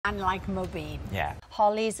And like Mobeen. Yeah.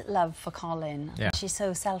 Holly's love for Colin. Yeah. She's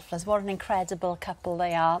so selfless. What an incredible couple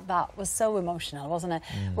they are. That was so emotional, wasn't it?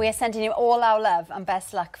 We are sending you all our love and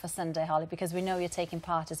best luck for Sunday, Holly, because we know you're taking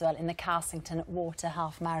part as well in the Carsington Water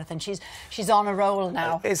Half Marathon. She's on a roll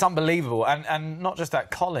now. It's unbelievable. And not just that,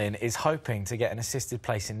 Colin is hoping to get an assisted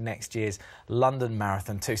place in next year's London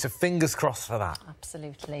Marathon too. So fingers crossed for that.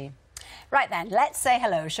 Absolutely. Right then, let's say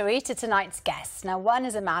hello, shall we, to tonight's guests. Now, one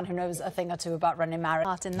is a man who knows a thing or two about running marathon.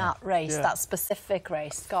 Part in that race, that specific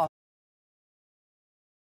race. God.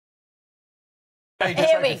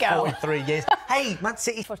 Here we go. 43 years. Hey, Man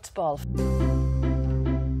City Football.